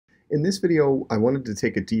In this video, I wanted to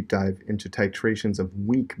take a deep dive into titrations of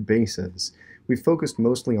weak bases. We've focused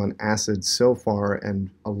mostly on acids so far, and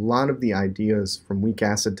a lot of the ideas from weak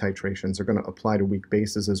acid titrations are going to apply to weak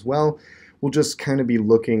bases as well. We'll just kind of be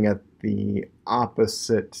looking at the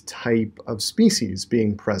opposite type of species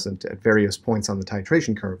being present at various points on the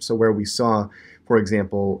titration curve. So where we saw, for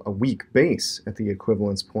example, a weak base at the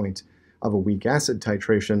equivalence point of a weak acid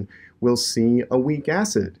titration, we'll see a weak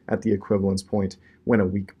acid at the equivalence point when a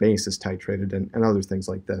weak base is titrated, and other things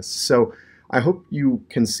like this. So I hope you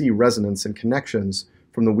can see resonance and connections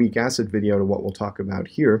from the weak acid video to what we'll talk about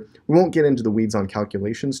here. We won't get into the weeds on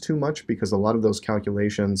calculations too much because a lot of those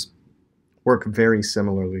calculations work very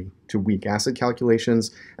similarly to weak acid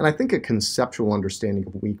calculations, and I think a conceptual understanding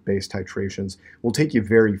of weak base titrations will take you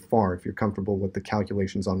very far if you're comfortable with the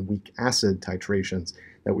calculations on weak acid titrations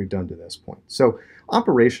that we've done to this point. So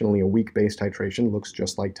operationally, a weak base titration looks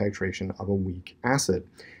just like titration of a weak acid,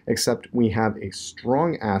 except we have a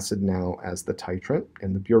strong acid now as the titrant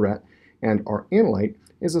in the burette, and our analyte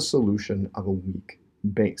is a solution of a weak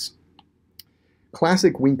base.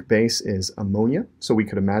 Classic weak base is ammonia. So we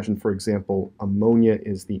could imagine, for example, ammonia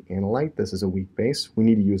is the analyte. This is a weak base. We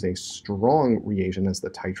need to use a strong reagent as the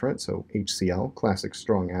titrant, so HCl, classic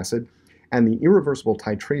strong acid. And the irreversible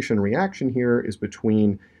titration reaction here is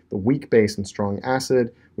between the weak base and strong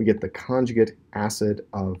acid. We get the conjugate acid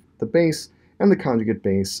of the base and the conjugate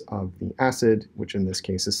base of the acid, which in this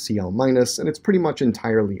case is Cl-, and it's pretty much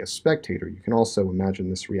entirely a spectator. You can also imagine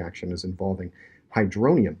this reaction as involving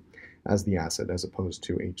hydronium as the acid as opposed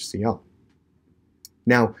to HCl.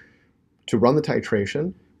 Now, to run the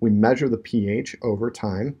titration, we measure the pH over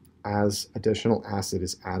time as additional acid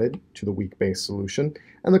is added to the weak base solution,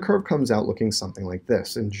 and the curve comes out looking something like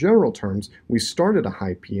this. In general terms, we start at a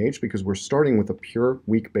high pH because we're starting with a pure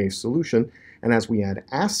weak base solution, and as we add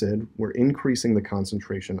acid, we're increasing the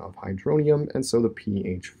concentration of hydronium, and so the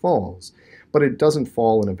pH falls. But it doesn't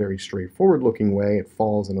fall in a very straightforward looking way, it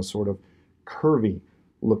falls in a sort of curvy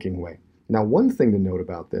looking way. Now, one thing to note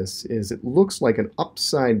about this is it looks like an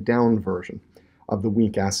upside down version of the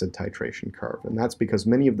weak acid titration curve, and that's because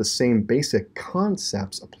many of the same basic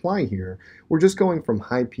concepts apply here. We're just going from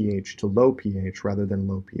high pH to low pH rather than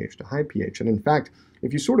low pH to high pH. And in fact,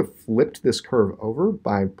 if you sort of flipped this curve over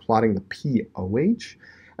by plotting the pOH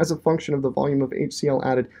as a function of the volume of HCl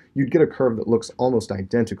added, you'd get a curve that looks almost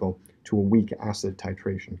identical to a weak acid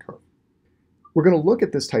titration curve. We're going to look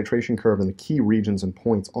at this titration curve and the key regions and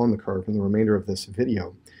points on the curve in the remainder of this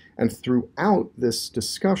video. And throughout this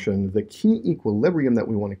discussion, the key equilibrium that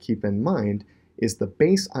we want to keep in mind is the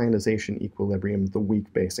base ionization equilibrium of the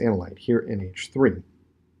weak base analyte, here NH3.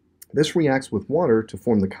 This reacts with water to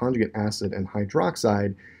form the conjugate acid and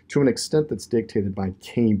hydroxide to an extent that's dictated by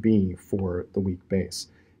Kb for the weak base,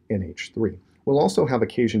 NH3. We'll also have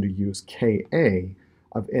occasion to use Ka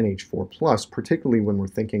of NH4+, particularly when we're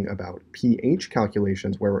thinking about pH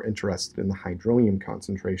calculations where we're interested in the hydronium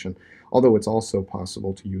concentration, although it's also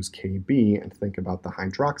possible to use Kb and think about the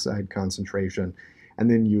hydroxide concentration,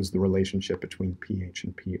 and then use the relationship between pH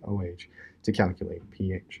and pOH to calculate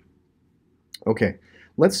pH. Okay,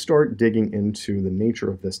 let's start digging into the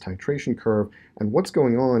nature of this titration curve and what's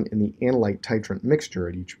going on in the analyte-titrant mixture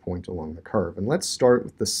at each point along the curve. And let's start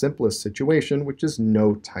with the simplest situation, which is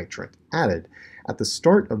no titrant added. At the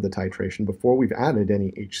start of the titration, before we've added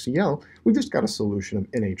any HCl, we've just got a solution of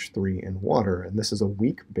NH3 in water, and this is a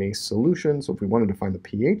weak base solution, so if we wanted to find the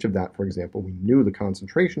pH of that, for example, we knew the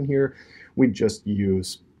concentration here, we'd just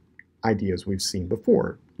use ideas we've seen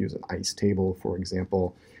before. Use an ice table, for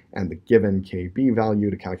example, and the given Kb value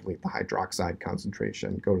to calculate the hydroxide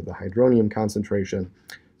concentration, go to the hydronium concentration,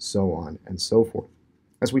 so on and so forth.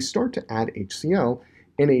 As we start to add HCl,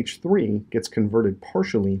 NH3 gets converted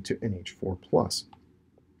partially to NH4+.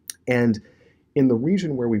 And in the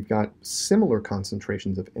region where we've got similar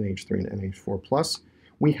concentrations of NH3 and NH4+,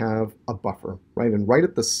 we have a buffer, right? And right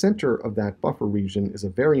at the center of that buffer region is a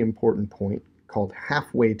very important point called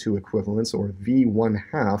halfway to equivalence, or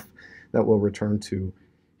V1/2, that we'll return to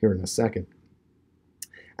here in a second.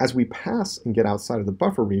 As we pass and get outside of the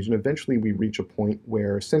buffer region, eventually we reach a point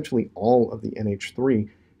where essentially all of the NH3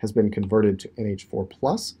 has been converted to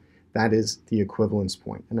NH4+. That is the equivalence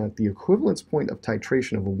point. And at the equivalence point of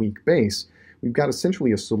titration of a weak base, we've got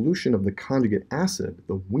essentially a solution of the conjugate acid,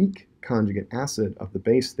 the weak conjugate acid of the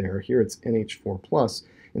base there. Here it's NH4+.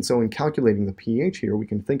 And so in calculating the pH here, we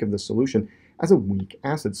can think of the solution as a weak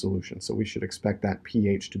acid solution. So we should expect that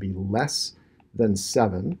pH to be less than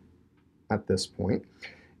 7 at this point.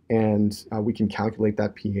 And we can calculate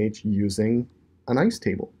that pH using an ice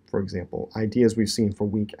table, for example, ideas we've seen for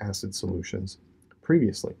weak acid solutions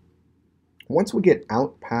previously. Once we get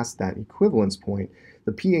out past that equivalence point,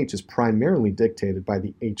 the pH is primarily dictated by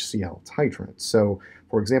the HCl titrant. So,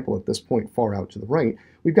 for example, at this point far out to the right,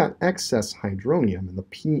 we've got excess hydronium, and the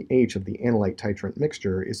pH of the analyte titrant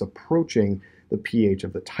mixture is approaching the pH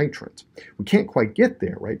of the titrant. We can't quite get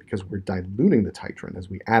there, right, because we're diluting the titrant as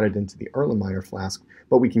we add it into the Erlenmeyer flask,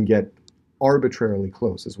 but we can get arbitrarily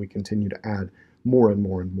close as we continue to add more and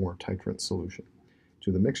more and more titrant solution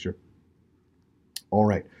to the mixture. All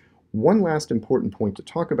right. One last important point to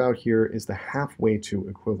talk about here is the halfway to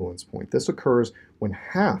equivalence point. This occurs when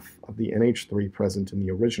half of the NH3 present in the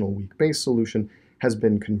original weak base solution has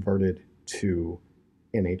been converted to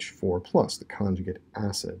NH4+, the conjugate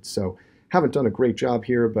acid. So haven't done a great job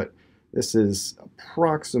here, but this is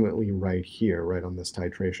approximately right here, right on this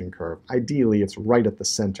titration curve. Ideally, it's right at the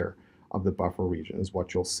center of the buffer region is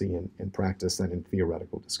what you'll see in practice and in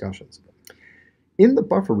theoretical discussions. In the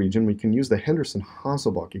buffer region, we can use the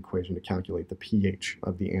Henderson-Hasselbalch equation to calculate the pH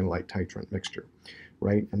of the analyte titrant mixture,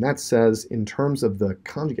 right? And that says in terms of the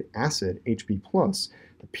conjugate acid, Hb+,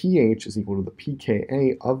 the pH is equal to the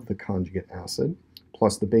pKa of the conjugate acid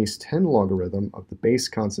plus the base 10 logarithm of the base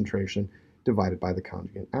concentration divided by the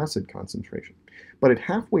conjugate acid concentration. But at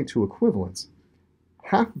halfway to equivalence,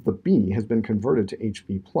 half of the B has been converted to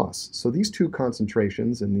Hb+. So these two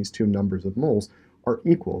concentrations and these two numbers of moles are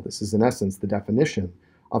equal. This is in essence the definition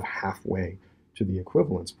of halfway to the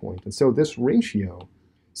equivalence point. And so this ratio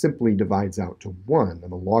simply divides out to 1,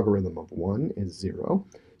 and the logarithm of 1 is 0.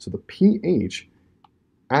 So the pH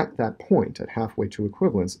at that point, at halfway to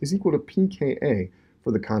equivalence, is equal to pKa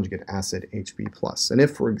for the conjugate acid Hb+. And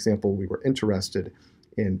if, for example, we were interested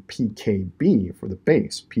in pKb for the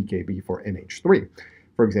base, pKb for NH3,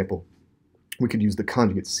 for example, we could use the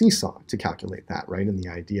conjugate seesaw to calculate that, right? And the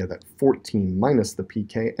idea that 14 minus the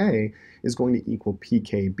pKa is going to equal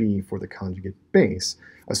pKb for the conjugate base,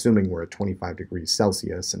 assuming we're at 25 degrees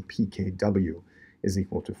Celsius and pKw is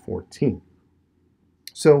equal to 14.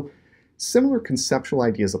 So similar conceptual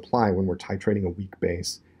ideas apply when we're titrating a weak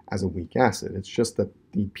base as a weak acid. It's just that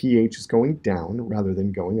the pH is going down rather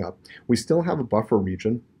than going up. We still have a buffer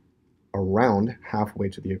region around halfway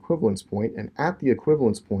to the equivalence point, and at the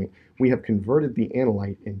equivalence point, we have converted the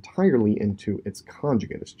analyte entirely into its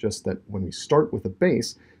conjugate. It's just that when we start with a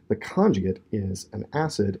base, the conjugate is an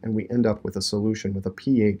acid, and we end up with a solution with a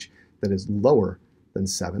pH that is lower than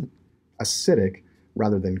 7, acidic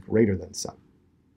rather than greater than 7.